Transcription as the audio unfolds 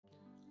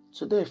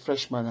Today,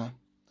 fresh manna,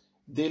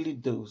 daily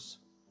dose,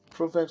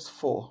 Proverbs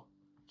 4,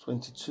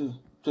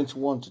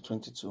 21 to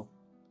 22.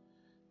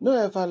 No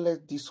ever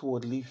let this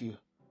word leave you.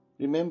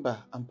 Remember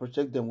and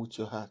protect them with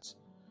your heart,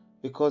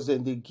 because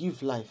then they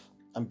give life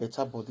and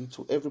better body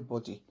to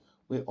everybody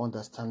who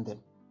understand them.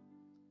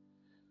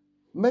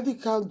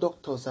 Medical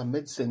doctors and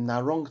medicine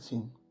are wrong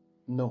thing.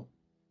 No.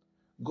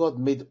 God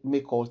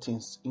make all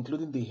things,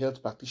 including the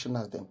health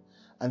practitioners them,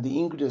 and the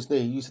ingredients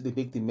they use to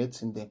make the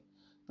medicine them.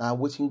 Now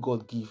waiting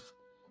God give.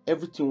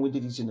 Everything we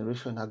did this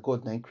generation are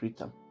God now create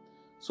them.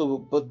 So,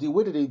 but the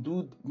way that they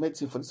do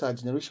medicine for this our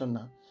generation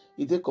now,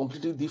 it is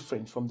completely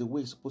different from the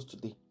way it's supposed to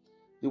be.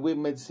 The way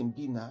medicine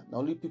be now,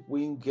 only people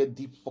when get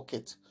deep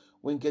pocket,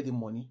 when get the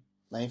money,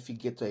 now if you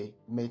get a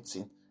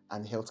medicine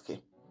and healthcare.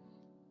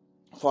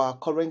 For our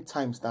current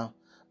times now,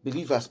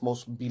 believers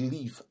must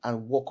believe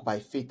and walk by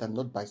faith and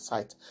not by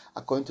sight,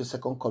 according to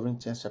 2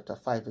 Corinthians chapter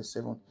 5 verse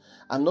 7,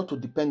 and not to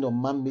depend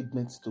on man-made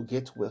means to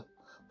get well,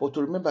 but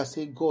to remember,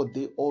 say, God,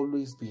 they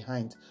always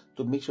behind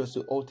to make sure say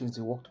all things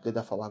they work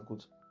together for our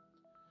good.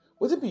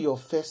 Would it be your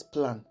first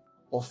plan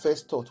or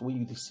first thought when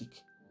you are sick?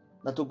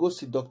 Now to go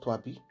see Dr.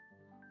 Abi?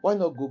 Why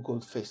not go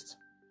God first?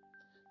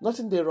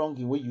 Nothing there wrong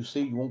in when you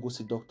say you won't go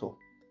see doctor.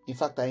 In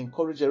fact, I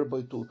encourage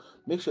everybody to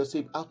make sure,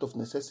 say, out of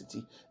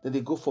necessity, that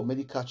they go for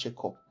medical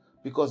checkup.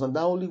 Because not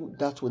only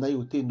that, when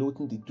you take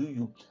nothing they do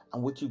you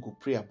and what you go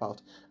pray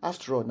about.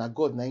 After all, now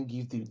God now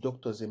give the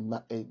doctors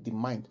the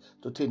mind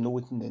to take know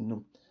what they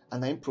know,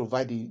 and I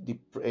provide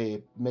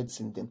the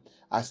medicine them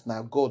as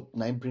now God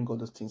now bring all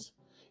those things.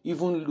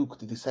 Even Luke,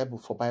 the disciple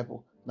for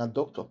Bible, now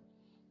doctor.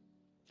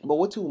 But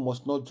what we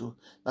must not do,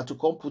 now to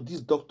come put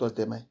these doctors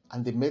them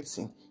and the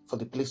medicine for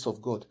the place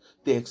of God.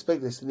 They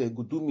expect they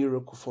could do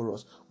miracle for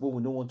us, but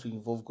we don't want to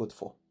involve God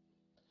for.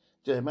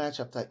 Jeremiah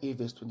chapter 8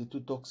 verse 22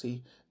 talks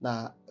say,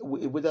 now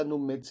whether no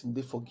medicine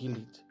they for heal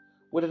it,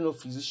 whether no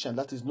physician,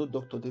 that is no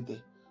doctor they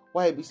there.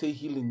 Why be say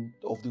healing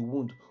of the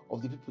wound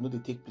of the people know they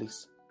take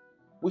place?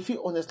 We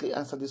feel honestly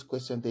answer this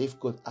question that if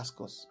God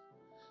asks us.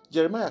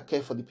 Jeremiah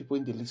cared for the people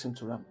in they listen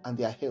to him and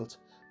their health.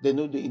 They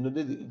know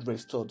they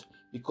restored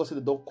because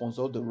they don't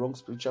consult the wrong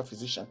spiritual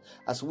physician,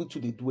 as we too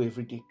they do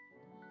every day.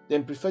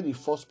 Then prefer the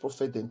false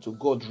prophet than to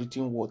God's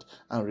written word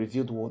and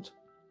revealed word.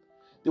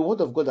 The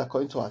word of God,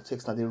 according to our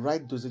text, are the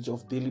right dosage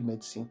of daily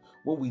medicine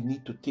when we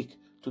need to take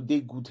today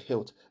good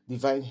health,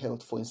 divine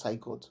health for inside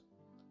God.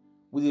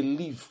 We they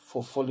live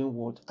for fallen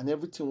word, and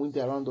everything when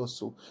they around us,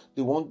 so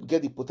they won't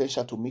get the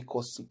potential to make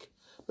us sick.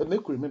 But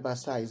make we remember,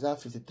 Isaiah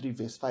 53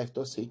 verse 5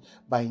 does say,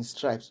 by his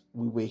stripes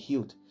we were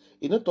healed.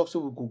 It not talk say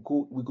we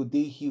go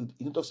day healed.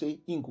 It not talk say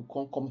he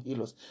go come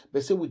heal us.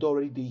 But say we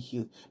already day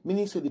healed.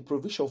 Meaning say the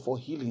provision for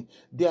healing,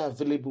 they are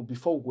available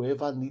before we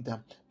ever need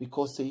them.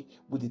 Because say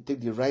we take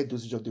the right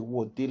dosage of the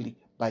word daily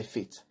by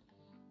faith.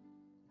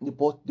 The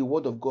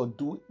word of God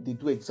they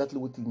do exactly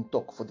what it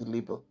talk for the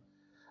label.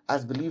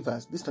 As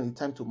believers, this is not the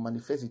time to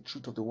manifest the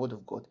truth of the word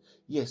of God.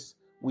 Yes,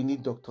 we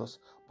need doctors,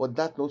 but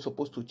that's not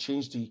supposed to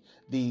change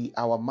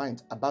our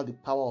mind about the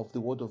power of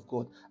the word of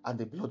God and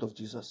the blood of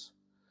Jesus.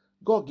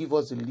 God give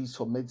us the list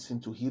for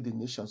medicine to heal the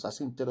nations, as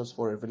he tells us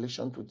for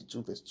Revelation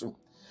 22 verse 2.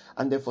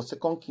 And then for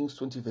 2 Kings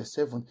 20 verse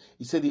 7,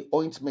 he said the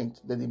ointment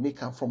that they make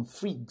from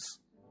figs.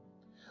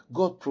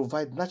 God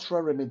provide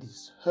natural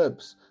remedies,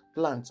 herbs,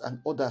 plants, and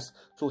others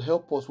to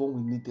help us when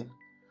we need them.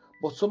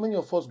 But so many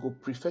of us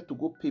prefer to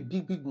go pay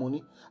big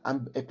money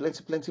and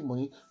plenty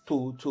money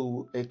to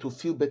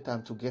feel better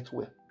and to get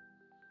well.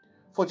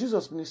 For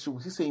Jesus' ministry,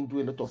 he's saying do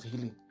a lot of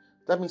healing.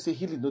 That means say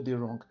healing no dey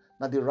wrong.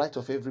 Now the right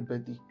of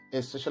everybody,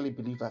 especially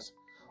believers.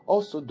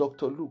 Also,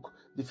 Dr. Luke,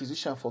 the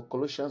physician for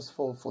Colossians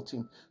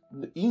 4:14,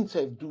 he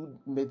himself do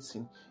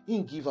medicine.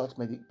 He give out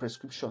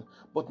prescription,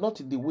 but not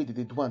in the way that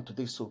they do one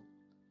today. So,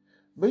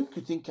 when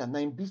you think you're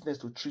in business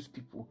to treat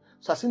people,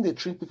 so as in they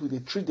treat people, they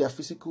treat their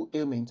physical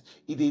ailments.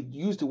 If they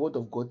use the word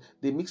of God,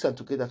 they mix them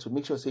together to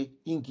make sure say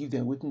he give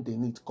them what they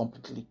need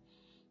completely.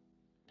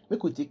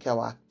 Make we take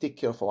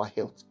care of our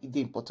health. It's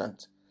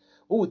important.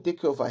 When we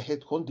take care of our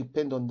health, can't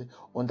depend on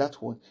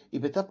that one.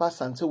 It better pass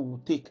and say we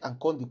will take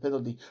and can't depend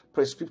on the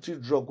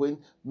prescriptive drug when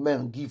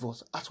men give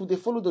us. As we they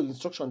follow the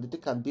instruction, they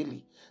take and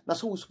daily.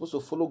 That's what we're supposed to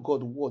follow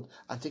God's word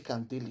and take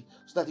and daily,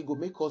 so that it will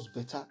make us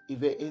better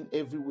in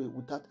every way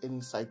without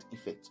any side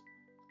effect.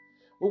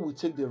 When we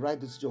take the right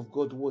dosage of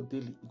God's word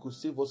daily, it could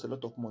save us a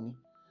lot of money.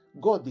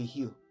 God they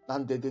heal,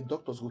 and the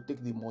doctors will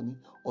take the money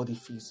or the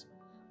fees.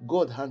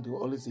 God hand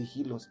will always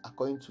heal us,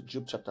 according to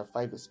Job chapter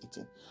 5 verse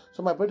 18.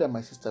 So my brother and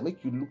my sister,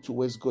 make you look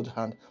towards God's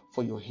hand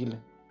for your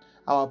healing.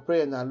 Our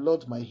prayer now,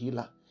 Lord my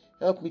healer,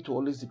 help me to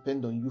always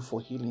depend on you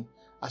for healing.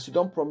 As you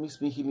don't promise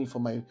me healing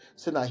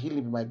say that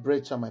healing be my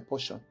bread and my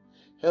portion.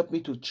 Help me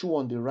to chew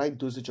on the right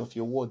dosage of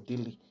your word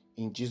daily.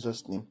 In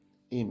Jesus' name,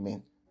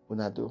 amen.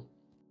 Unado.